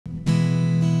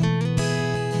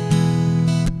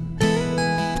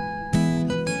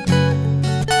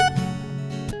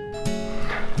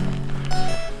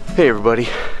Hey everybody,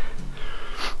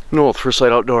 Noel with First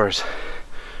Light Outdoors.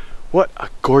 What a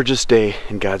gorgeous day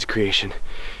in God's creation.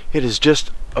 It is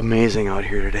just amazing out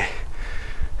here today.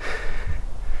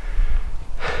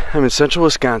 I'm in central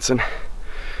Wisconsin.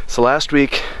 It's the last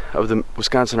week of the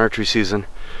Wisconsin archery season,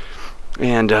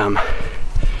 and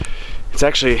it's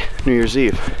actually New Year's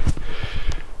Eve,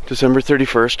 December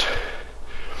 31st,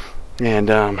 and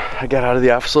I got out of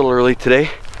the office a little early today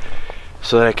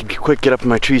so that I could quick get up in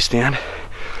my tree stand.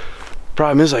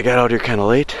 Problem is I got out here kind of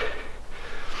late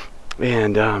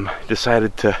and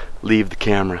decided to leave the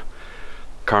camera.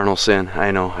 Carnal sin,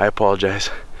 I know, I apologize.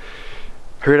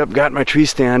 Hurried up, got in my tree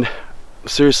stand.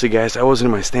 Seriously guys, I wasn't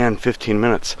in my stand 15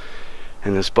 minutes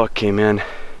and this buck came in,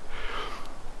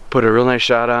 put a real nice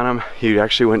shot on him. He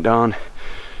actually went down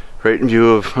right in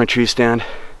view of my tree stand,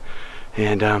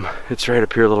 and it's right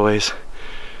up here a little ways.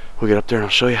 We'll get up there and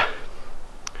I'll show you.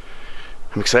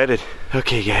 I'm excited.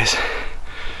 Okay guys,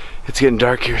 it's getting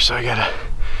dark here, so I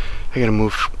gotta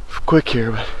move quick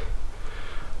here, but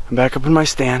I'm back up in my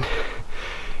stand,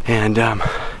 and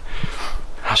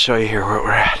I'll show you here where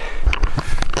we're at.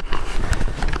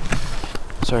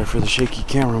 Sorry for the shaky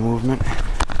camera movement.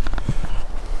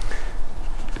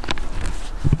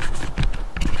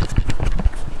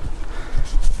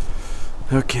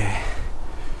 Okay,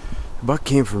 the buck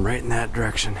came from right in that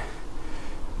direction,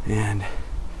 and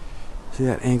see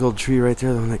that angled tree right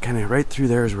there, the one that kind of right through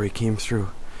there is where he came through.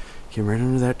 Came right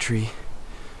under that tree.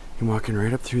 Came walking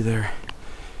right up through there.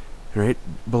 And right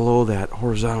below that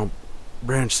horizontal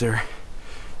branch there,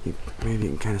 maybe you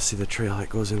can kind of see the trail that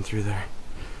goes in through there.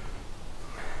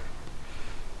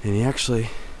 And he actually,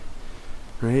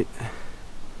 right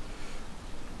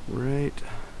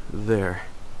there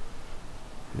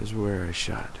is where I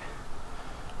shot.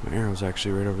 My arrow's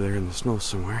actually right over there in the snow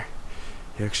somewhere.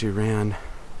 He actually ran,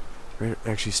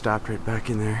 actually stopped right back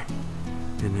in there,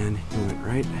 and then he went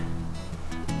right,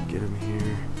 get him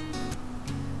here.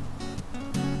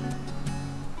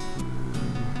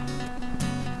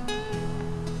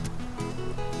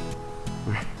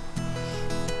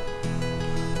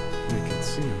 I can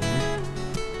see him there.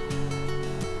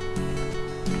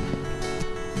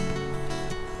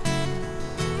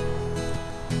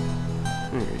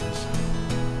 There he is.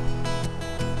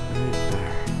 Right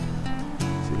there.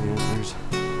 See the antlers?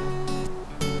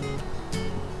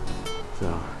 So,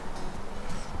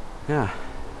 yeah.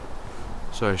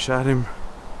 So I shot him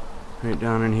right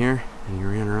down in here, and he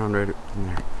ran around right in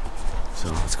there. So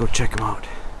let's go check him out.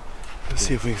 Let's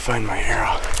see if we can find my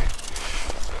arrow.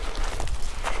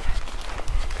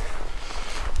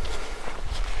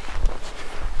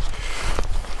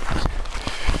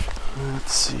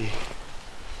 Let's see.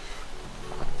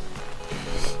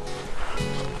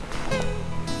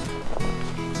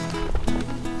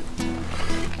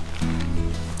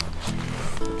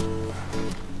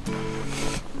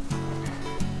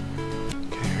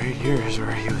 Okay, right here is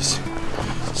where he was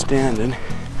standing.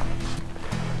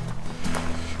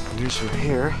 And there's some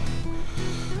hair.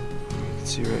 You can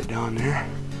see right down there.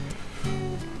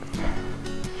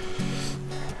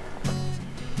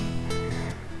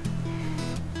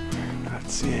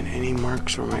 Seeing any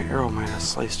marks where my arrow might have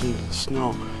sliced into the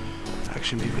snow.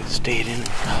 Actually, maybe it stayed in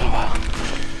for a little while.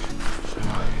 So,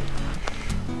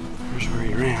 here's where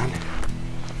he ran.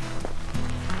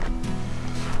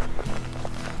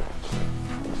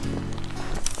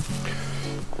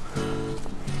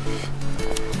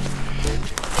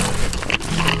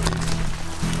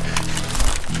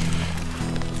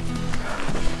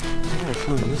 I got a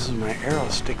feeling this is my arrow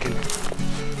sticking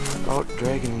out,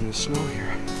 dragging in the snow here.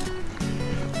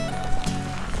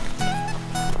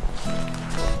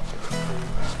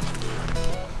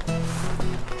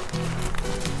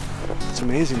 It's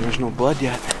amazing, there's no blood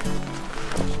yet.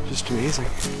 Just amazing.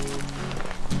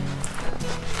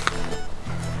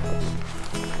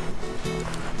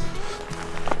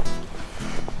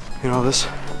 You know, this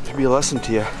should be a lesson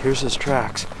to you. Here's his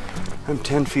tracks. I'm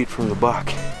 10 feet from the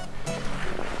buck,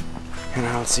 and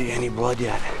I don't see any blood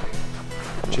yet.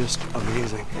 Just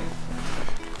amazing.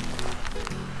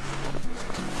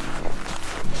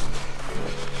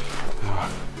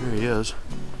 Oh, there he is,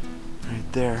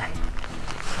 right there.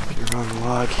 You're on the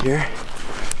log here.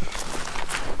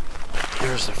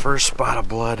 There's the first spot of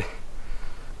blood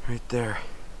right there.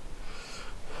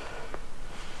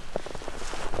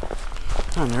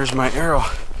 And there's my arrow.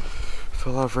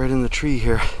 Fell off right in the tree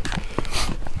here.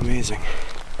 Amazing.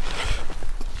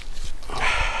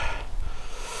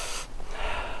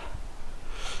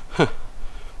 Huh.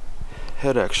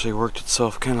 Head actually worked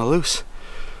itself kind of loose.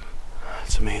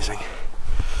 It's amazing.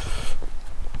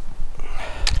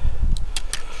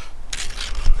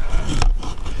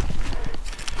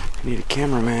 I need a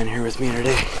cameraman here with me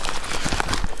today.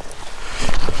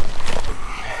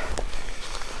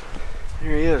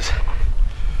 There he is.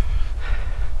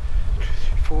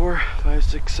 4, 5,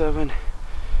 6, 7,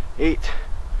 8.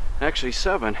 Actually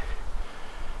 7.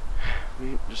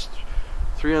 Just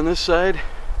 3 on this side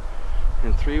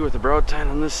and 3 with the broad tine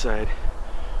on this side.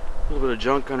 A little bit of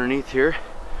junk underneath here.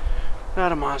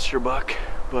 Not a monster buck,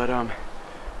 but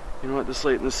you know what, this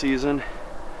late in the season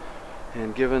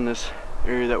and given this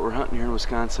area that we're hunting here in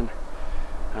Wisconsin,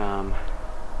 we'll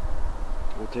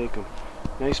take them.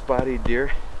 Nice bodied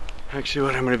deer. Actually,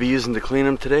 what I'm going to be using to clean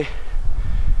them today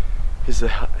is the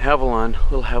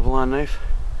little Havilon knife.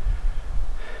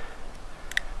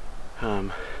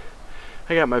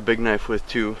 I got my big knife with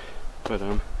too, but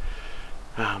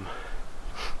I've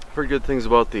heard good things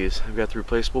about these. I've got the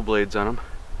replaceable blades on them,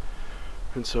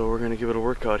 and so we're going to give it a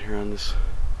workout here on this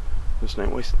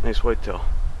nice whitetail.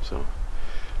 So,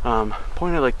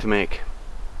 point I'd like to make,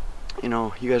 you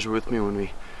know, you guys were with me when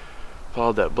we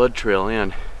followed that blood trail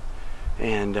in,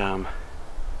 and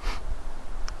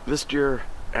this deer,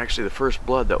 actually the first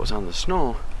blood that was on the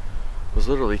snow was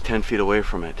literally 10 feet away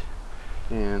from it.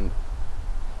 And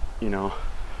you know,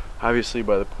 obviously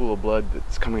by the pool of blood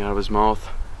that's coming out of his mouth,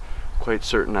 quite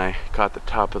certain I caught the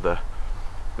top of the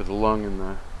lung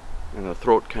and the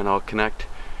throat kind of all connect,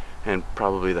 and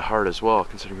probably the heart as well,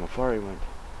 considering how far he went.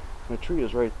 My tree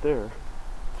is right there,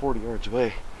 40 yards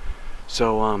away.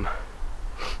 So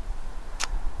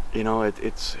you know,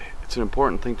 it's an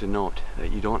important thing to note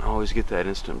that you don't always get that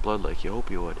instant blood like you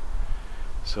hope you would.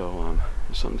 So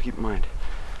there's something to keep in mind.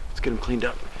 Let's get him cleaned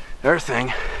up. The other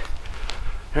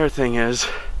thing is,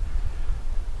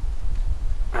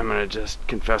 I'm gonna just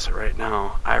confess it right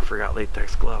now, I forgot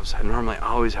latex gloves. I normally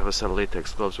always have a set of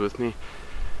latex gloves with me,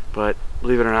 but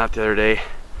believe it or not, the other day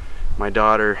my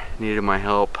daughter needed my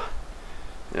help.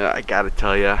 I gotta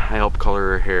tell you, I helped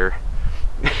color her hair.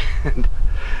 And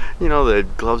you know, the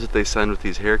gloves that they send with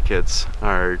these hair kits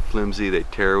are flimsy, they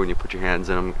tear when you put your hands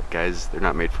in them. Guys, they're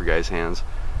not made for guys' hands.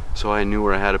 So I knew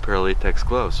where I had a pair of latex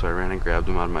gloves, so I ran and grabbed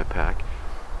them out of my pack.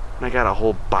 And I got a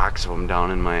whole box of them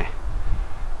down in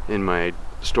my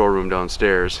storeroom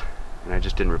downstairs, and I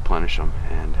just didn't replenish them,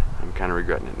 and I'm kind of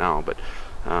regretting it now. But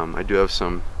I do have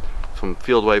some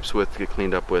field wipes to get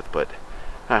cleaned up with, but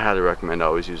I highly recommend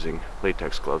always using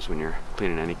latex gloves when you're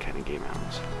cleaning any kind of game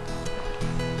animals.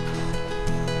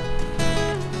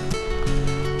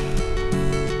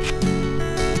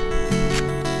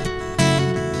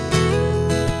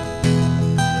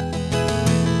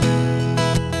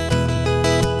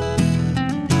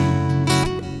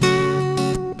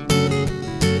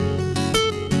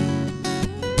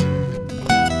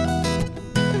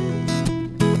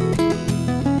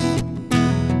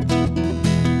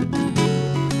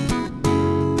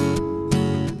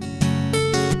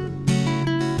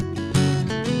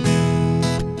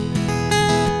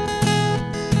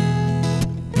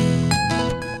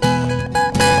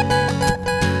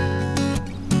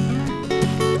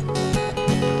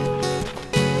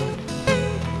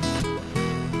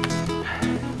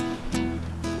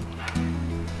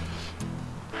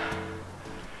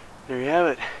 There you have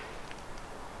it.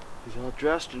 He's all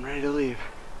dressed and ready to leave.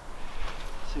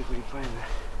 Let's see if we can find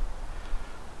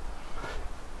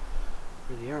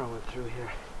where the arrow went through here.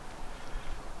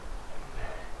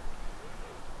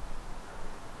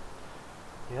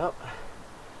 Yep.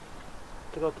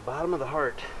 Took out the bottom of the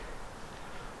heart.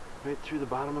 Right through the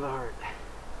bottom of the heart.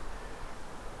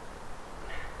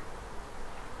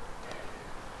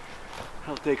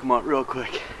 I'll take him out real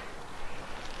quick.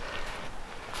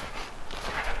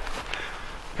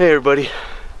 Hey everybody,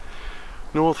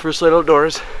 Noel with First Light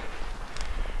Outdoors.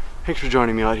 Thanks for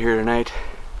joining me out here tonight.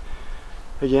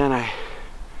 Again, I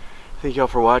thank y'all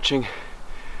for watching.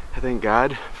 I thank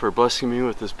God for blessing me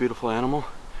with this beautiful animal.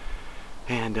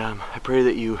 And I pray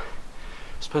that you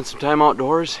spend some time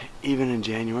outdoors, even in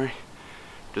January,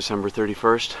 December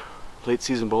 31st, late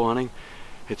season bow hunting.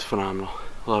 It's phenomenal,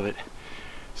 love it.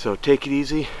 So take it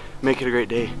easy, make it a great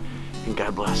day, and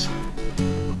God bless.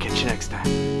 We'll catch you next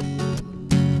time.